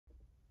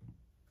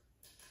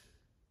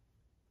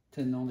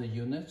Turn on the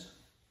unit,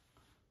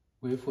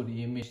 wait for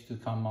the image to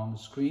come on the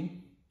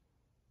screen.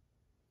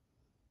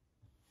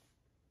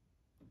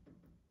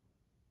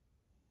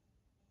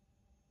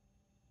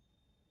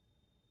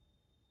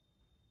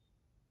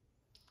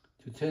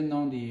 To turn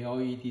on the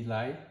LED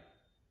light,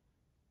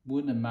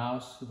 move the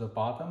mouse to the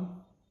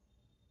bottom,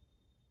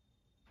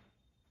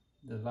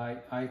 the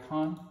light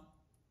icon,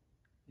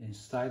 and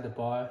slide the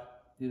bar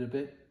a little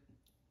bit,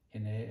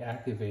 and then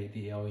activate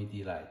the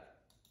LED light.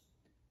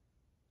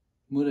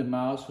 Move the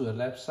mouse to the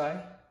left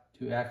side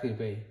to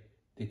activate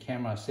the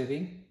camera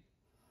setting,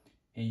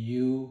 and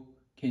you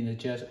can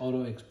adjust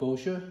auto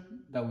exposure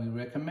that we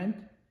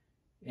recommend,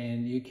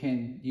 and you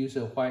can use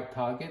a white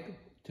target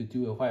to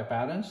do a white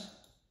balance.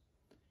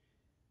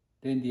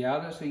 Then the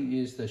other thing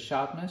is the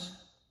sharpness.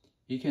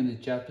 You can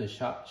adjust the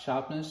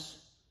sharpness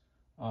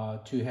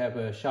to have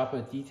a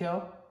sharper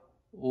detail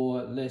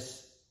or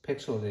less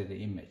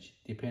pixelated image,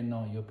 depending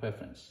on your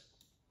preference.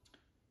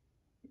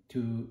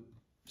 To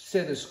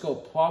set the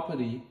scope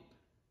properly,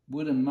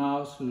 move the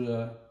mouse to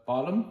the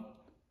bottom,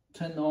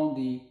 turn on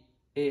the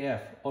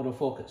AF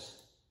autofocus,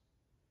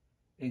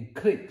 and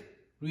click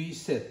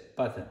reset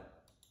button.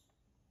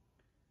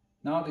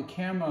 Now the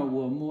camera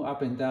will move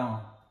up and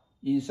down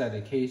inside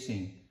the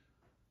casing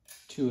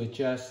to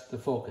adjust the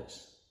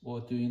focus or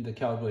doing the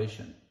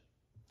calibration.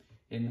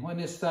 And when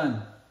it's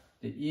done,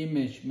 the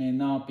image may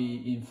not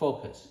be in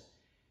focus.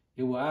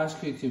 It will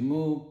ask you to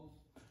move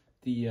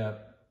the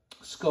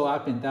scope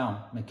up and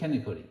down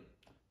mechanically,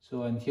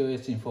 so until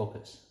it's in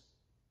focus.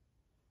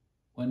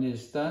 When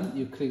it's done,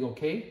 you click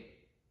OK,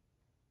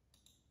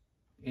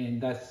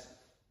 and that's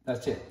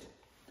it.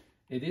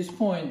 At this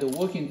point, the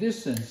working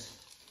distance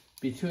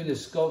between the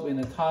scope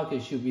and the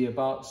target should be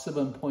about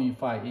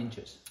 7.5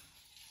 inches.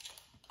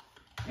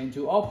 And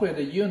to operate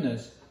the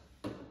units,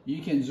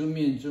 you can zoom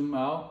in and zoom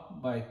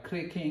out by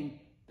clicking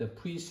the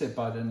preset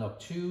button of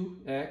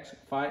 2x,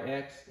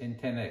 5x, and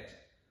 10x.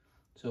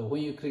 So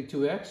when you click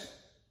 2x,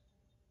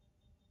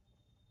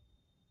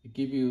 it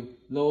gives you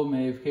low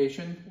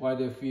magnification,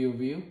 wider field of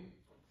view.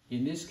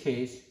 In this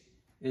case,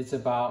 it's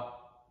about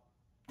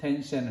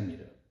 10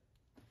 centimeters.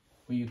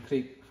 When you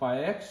click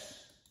 5x,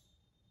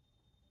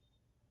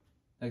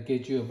 that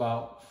gives you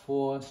about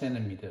 4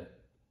 centimeters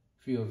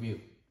field of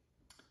view.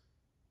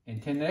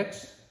 And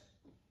 10x,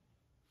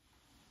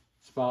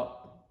 it's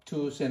about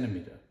 2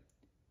 centimeters.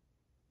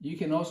 You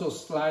can also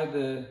slide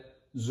the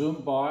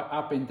zoom bar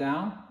up and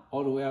down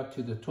all the way up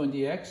to the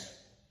 20x.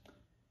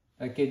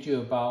 That gets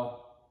you about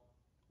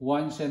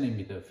 1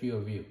 centimeter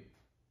field of view.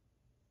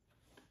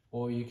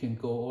 Or you can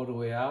go all the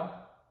way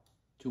out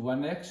to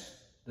 1x,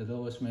 the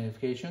lowest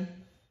magnification.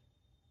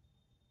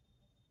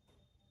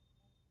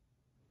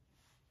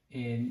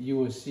 And you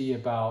will see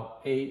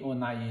about 8 or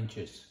 9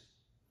 inches.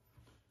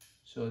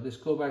 So let's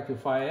go back to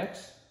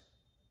 5x.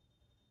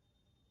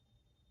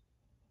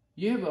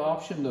 You have an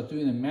option of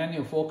doing a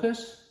manual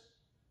focus.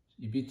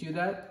 If you do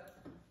that,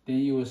 then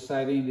you will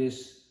slide in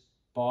this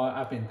bar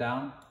up and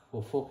down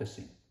for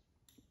focusing.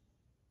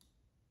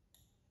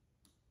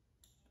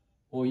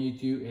 Or you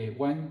do a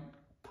one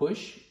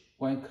push,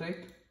 one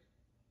click,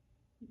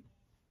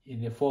 in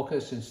the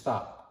focus and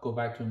stop, go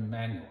back to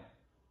manual.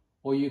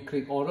 Or you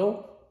click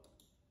auto,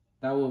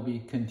 that will be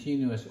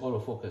continuous auto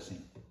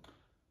focusing.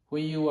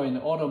 When you are in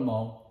auto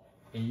mode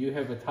and you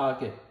have a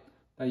target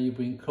that you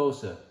bring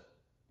closer,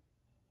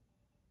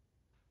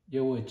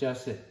 you will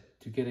adjust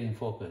it to get it in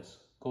focus.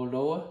 Go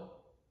lower,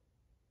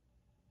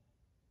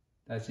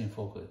 that's in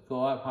focus.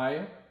 Go up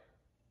higher,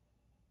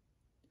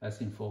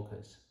 that's in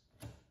focus.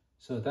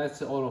 So that's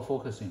the auto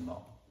focusing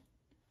mode.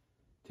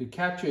 To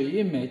capture an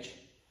image,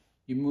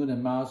 you move the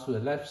mouse to the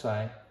left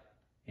side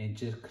and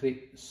just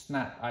click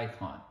snap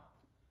icon.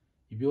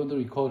 If you want to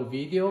record a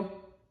video,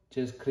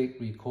 just click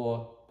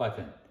record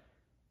button.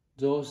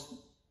 Those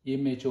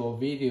image or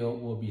video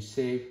will be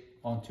saved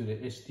onto the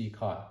SD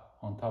card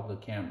on top of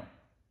the camera.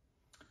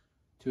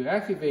 To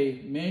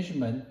activate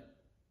measurement,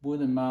 move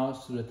the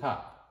mouse to the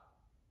top,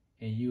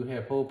 and you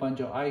have a whole bunch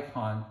of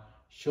icons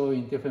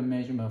showing different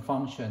measurement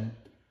functions: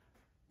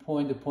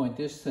 point-to-point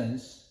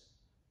distance,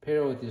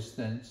 parallel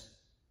distance,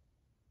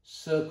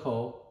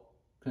 circle,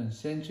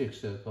 concentric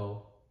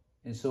circle,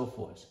 and so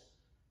forth.